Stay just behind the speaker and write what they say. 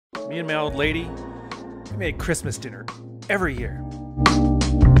me and my old lady, we made Christmas dinner every year.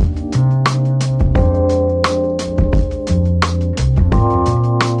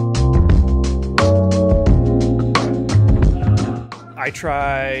 I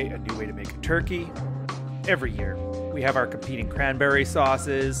try a new way to make a turkey every year. We have our competing cranberry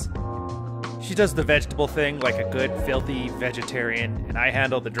sauces. She does the vegetable thing like a good, filthy vegetarian, and I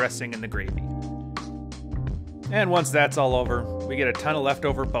handle the dressing and the gravy. And once that's all over, we get a ton of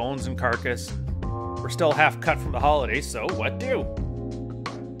leftover bones and carcass. We're still half cut from the holidays, so what do?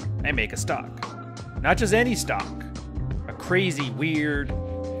 I make a stock. Not just any stock. A crazy, weird,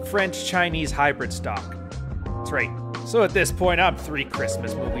 French-Chinese hybrid stock. That's right. So at this point, I'm 3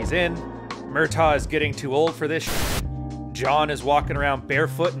 Christmas movies in. Murtaugh is getting too old for this shit. John is walking around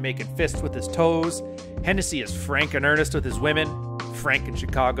barefoot and making fists with his toes. Hennessy is frank and earnest with his women. Frank in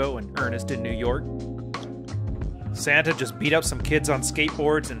Chicago and Ernest in New York. Santa just beat up some kids on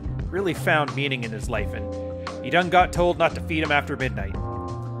skateboards and really found meaning in his life, and he done got told not to feed him after midnight.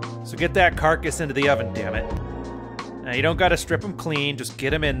 So get that carcass into the oven, damn it. Now you don't gotta strip him clean, just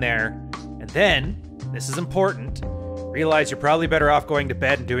get him in there. And then, this is important, realize you're probably better off going to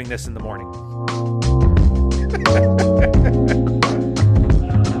bed and doing this in the morning.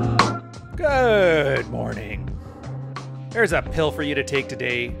 Good morning. There's a pill for you to take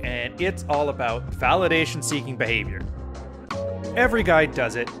today, and it's all about validation-seeking behavior. Every guy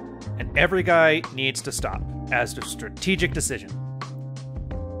does it, and every guy needs to stop, as a strategic decision.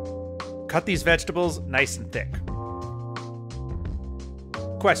 Cut these vegetables nice and thick.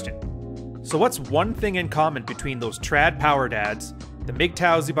 Question. So what's one thing in common between those trad power dads, the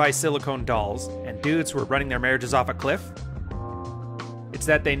MGTOWs who buy silicone dolls, and dudes who are running their marriages off a cliff? It's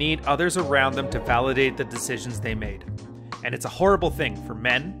that they need others around them to validate the decisions they made. And it's a horrible thing for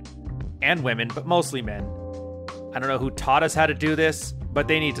men and women, but mostly men. I don't know who taught us how to do this, but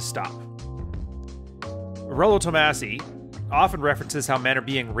they need to stop. Rollo Tomasi often references how men are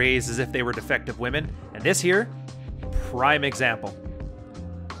being raised as if they were defective women, and this here, prime example.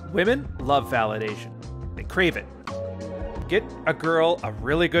 Women love validation. They crave it. Get a girl a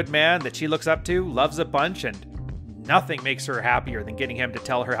really good man that she looks up to, loves a bunch, and nothing makes her happier than getting him to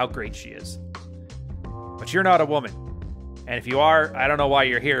tell her how great she is. But you're not a woman. And if you are, I don't know why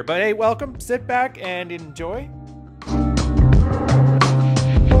you're here, but hey, welcome, sit back and enjoy.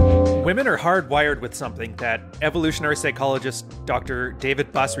 Women are hardwired with something that evolutionary psychologist Dr.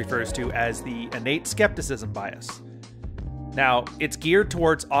 David Buss refers to as the innate skepticism bias. Now, it's geared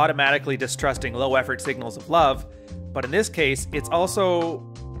towards automatically distrusting low-effort signals of love, but in this case, it's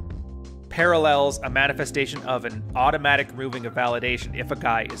also parallels a manifestation of an automatic removing of validation if a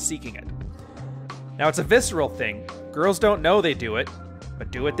guy is seeking it. Now, it's a visceral thing. Girls don't know they do it,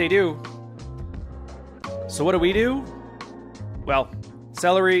 but do what they do. So what do? Well,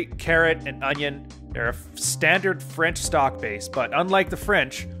 celery, carrot, and onion, they're a standard French stock base, but unlike the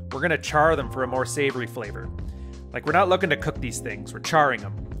French, we're gonna char them for a more savory flavor. Like, we're not looking to cook these things, we're charring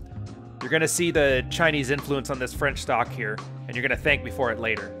them. You're gonna see the Chinese influence on this French stock here, and you're gonna thank me for it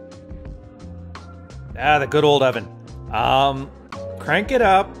later. Ah, the good old oven. Crank it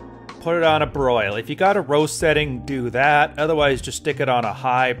up, put it on a broil. If you got a roast setting, do that. Otherwise, just stick it on a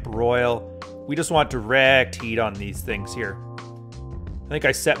high broil. We just want direct heat on these things here. I think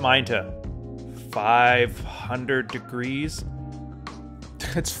I set mine to 500 degrees.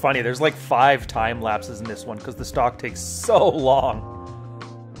 It's funny, there's like 5 time lapses in this one because the stock takes so long.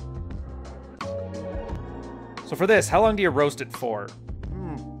 So for this, how long do you roast it for?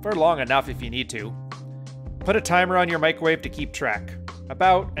 For long enough if you need to. Put a timer on your microwave to keep track.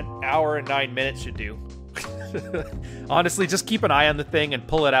 About an hour and 9 minutes should do. Honestly, just keep an eye on the thing and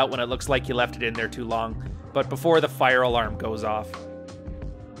pull it out when it looks like you left it in there too long, but before the fire alarm goes off.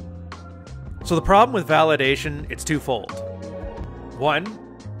 So the problem with validation, it's twofold. One,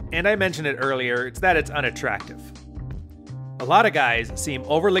 and I mentioned it earlier, it's that it's unattractive. A lot of guys seem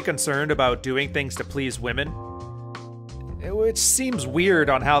overly concerned about doing things to please women, which seems weird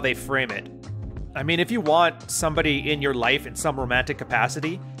on how they frame it. I mean, if you want somebody in your life in some romantic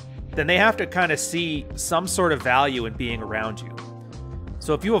capacity, then they have to kind of see some sort of value in being around you.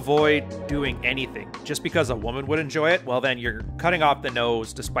 So if you avoid doing anything just because a woman would enjoy it, well then you're cutting off the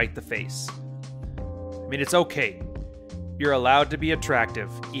nose despite the face. I mean, it's okay. You're allowed to be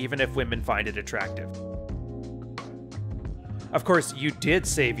attractive, even if women find it attractive. Of course, you did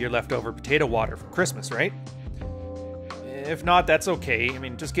save your leftover potato water for Christmas, right? If not, that's okay. I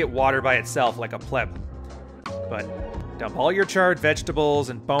mean, just get water by itself like a pleb. But dump all your charred vegetables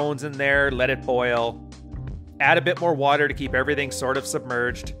and bones in there, let it boil. Add a bit more water to keep everything sort of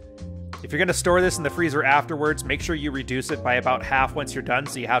submerged. If you're going to store this in the freezer afterwards, make sure you reduce it by about half once you're done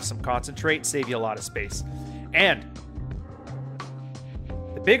so you have some concentrate, save you a lot of space. And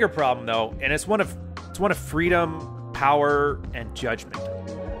the bigger problem though, and it's one of freedom, power, and judgment.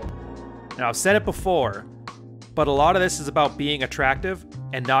 Now I've said it before, but a lot of this is about being attractive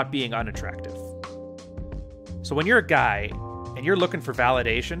and not being unattractive. So when you're a guy and you're looking for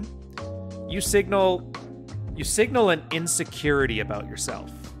validation, you signal an insecurity about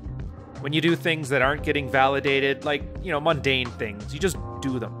yourself. When you do things that aren't getting validated, like, mundane things, you just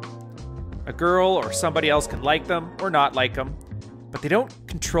do them. A girl or somebody else can like them or not like them, but they don't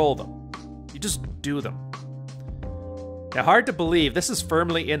control them. You just do them. Now, hard to believe, this is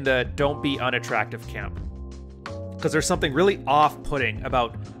firmly in the don't be unattractive camp. Because there's something really off-putting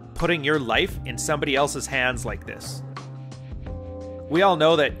about putting your life in somebody else's hands like this. We all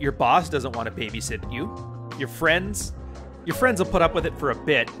know that your boss doesn't want to babysit you. Your friends will put up with it for a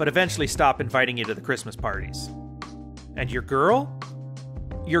bit, but eventually stop inviting you to the Christmas parties. And your girl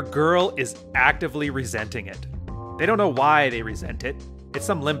is actively resenting it. They don't know why they resent it. It's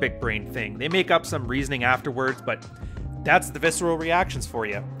some limbic brain thing. They make up some reasoning afterwards, but that's the visceral reactions for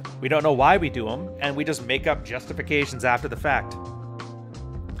you. We don't know why we do them, and we just make up justifications after the fact.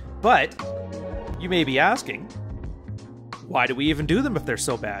 But you may be asking, why do we even do them if they're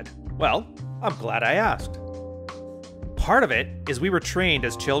so bad? Well, I'm glad I asked. Part of it is we were trained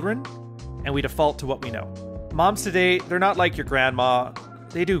as children, and we default to what we know. Moms today, they're not like your grandma.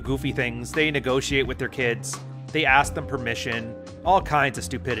 They do goofy things. They negotiate with their kids. They ask them permission. All kinds of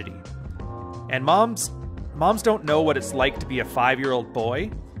stupidity. And moms don't know what it's like to be a 5-year-old boy.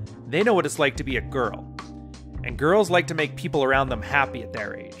 They know what it's like to be a girl. And girls like to make people around them happy at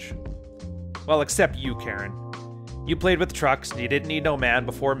their age. Well, except you, Karen. You played with trucks and you didn't need no man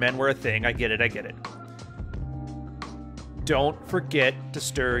before men were a thing. I get it. Don't forget to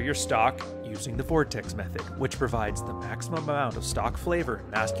stir your stock using the vortex method, which provides the maximum amount of stock flavor and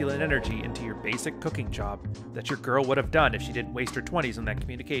masculine energy into your basic cooking job that your girl would have done if she didn't waste her 20s on that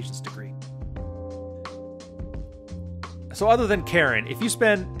communications degree. So other than Karen, if you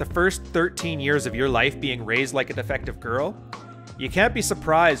spend the first 13 years of your life being raised like a defective girl, you can't be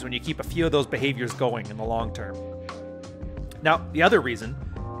surprised when you keep a few of those behaviors going in the long term. Now, the other reason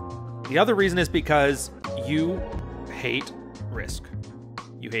is because you hate risk.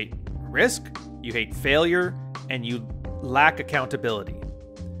 You hate risk, you hate failure, and you lack accountability.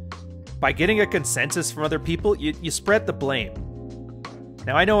 By getting a consensus from other people, you spread the blame.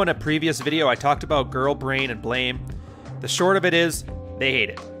 Now, I know in a previous video I talked about girl brain and blame. The short of it is, they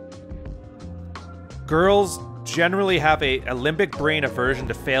hate it. Girls generally have a limbic brain aversion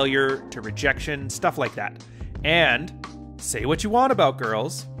to failure, to rejection, stuff like that. And say what you want about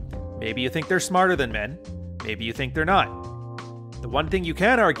girls. Maybe you think they're smarter than men. Maybe you think they're not. The one thing you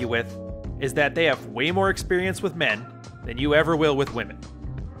can argue with is that they have way more experience with men than you ever will with women.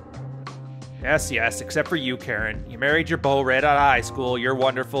 Yes, except for you, Karen. You married your beau right out of high school. You're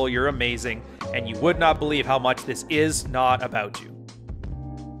wonderful, you're amazing, and you would not believe how much this is not about you.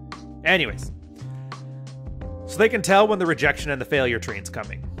 Anyways, so they can tell when the rejection and the failure train's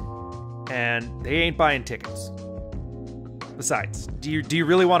coming. And they ain't buying tickets. Besides, do you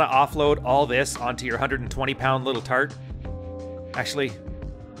really want to offload all this onto your 120-pound little tart? Actually,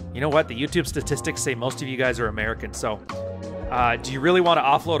 you know what? The YouTube statistics say most of you guys are American, so do you really want to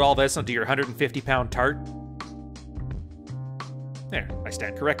offload all this onto your 150-pound tart? There, I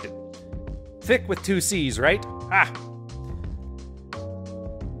stand corrected. Thick with 2 C's, right?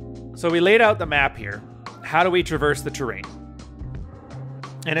 So we laid out the map here. How do we traverse the terrain?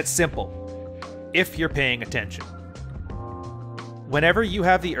 And it's simple, if you're paying attention. Whenever you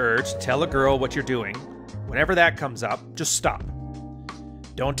have the urge to tell a girl what you're doing, whenever that comes up, just stop.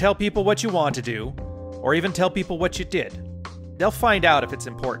 Don't tell people what you want to do, or even tell people what you did. They'll find out if it's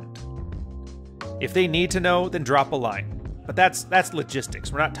important. If they need to know, then drop a line. But that's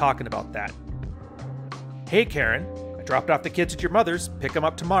logistics. We're not talking about that. Hey, Karen, I dropped off the kids at your mother's. Pick them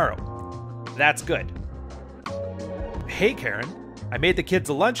up tomorrow. That's good. Hey, Karen, I made the kids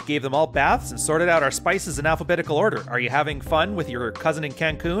a lunch, gave them all baths, and sorted out our spices in alphabetical order. Are you having fun with your cousin in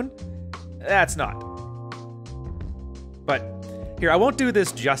Cancun? That's not. But here, I won't do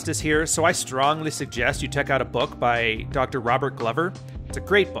this justice here, so I strongly suggest you check out a book by Dr. Robert Glover. It's a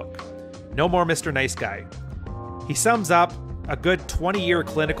great book. No More Mr. Nice Guy. He sums up a good 20-year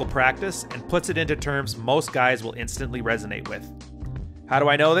clinical practice and puts it into terms most guys will instantly resonate with. How do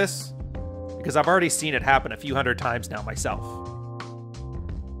I know this? Because I've already seen it happen a few hundred times now myself.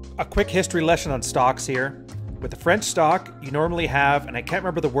 A quick history lesson on stocks here. With the French stock, you normally have, and I can't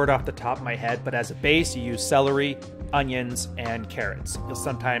remember the word off the top of my head, but as a base you use celery, onions, and carrots. You'll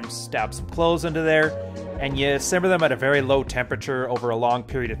sometimes stab some cloves into there, and you simmer them at a very low temperature over a long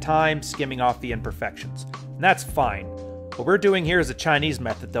period of time, skimming off the imperfections. And that's fine. What we're doing here is a Chinese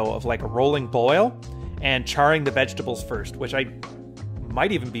method, though, of like a rolling boil and charring the vegetables first, which I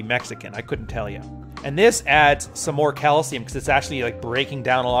might even be Mexican, I couldn't tell you. And this adds some more calcium because it's actually like breaking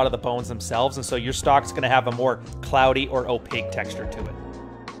down a lot of the bones themselves, and so your stock's going to have a more cloudy or opaque texture to it.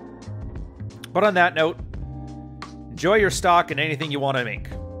 But on that note, enjoy your stock and anything you want to make.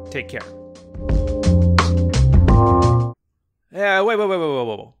 Take care. Yeah, wait.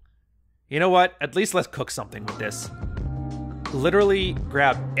 You know what? At least let's cook something with this. Literally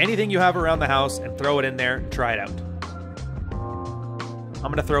grab anything you have around the house and throw it in there and try it out. I'm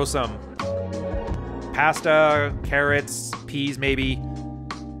gonna throw some pasta, carrots, peas maybe.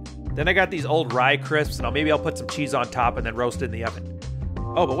 Then I got these old rye crisps, and maybe I'll put some cheese on top and then roast it in the oven.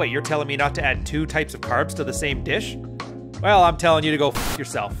 Oh, but wait, you're telling me not to add 2 types of carbs to the same dish? Well, I'm telling you to go f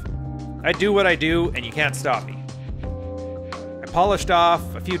yourself. I do what I do, and you can't stop me. I polished off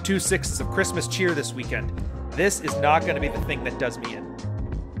a few 2/6 of Christmas cheer this weekend. This is not going to be the thing that does me in.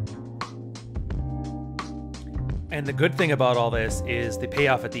 And the good thing about all this is the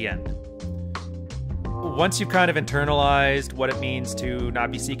payoff at the end. Once you've kind of internalized what it means to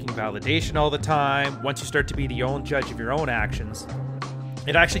not be seeking validation all the time, once you start to be the own judge of your own actions,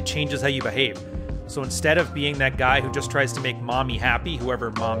 it actually changes how you behave. So instead of being that guy who just tries to make mommy happy,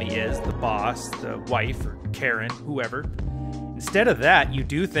 whoever mommy is, the boss, the wife, or Karen, whoever, instead of that, you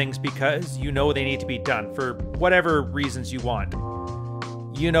do things because you know they need to be done for whatever reasons you want.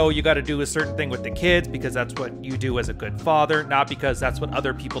 You know you got to do a certain thing with the kids because that's what you do as a good father, not because that's what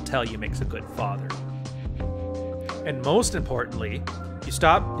other people tell you makes a good father. And most importantly, you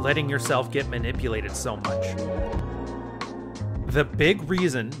stop letting yourself get manipulated so much. The big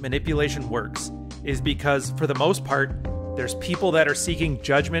reason manipulation works is because, for the most part, there's people that are seeking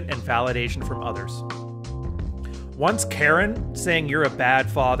judgment and validation from others. Once Karen saying you're a bad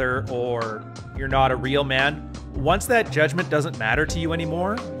father or you're not a real man, once that judgment doesn't matter to you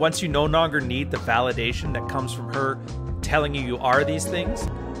anymore, once you no longer need the validation that comes from her telling you are these things,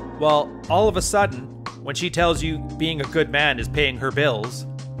 well, all of a sudden, when she tells you being a good man is paying her bills,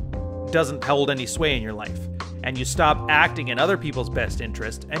 doesn't hold any sway in your life. And you stop acting in other people's best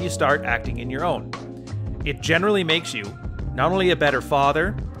interest and you start acting in your own. It generally makes you not only a better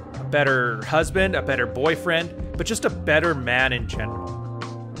father, a better husband, a better boyfriend, but just a better man in general.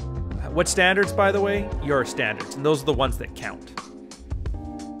 What standards, by the way? Your standards, and those are the ones that count.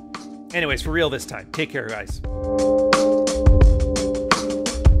 Anyways, for real this time. Take care, guys.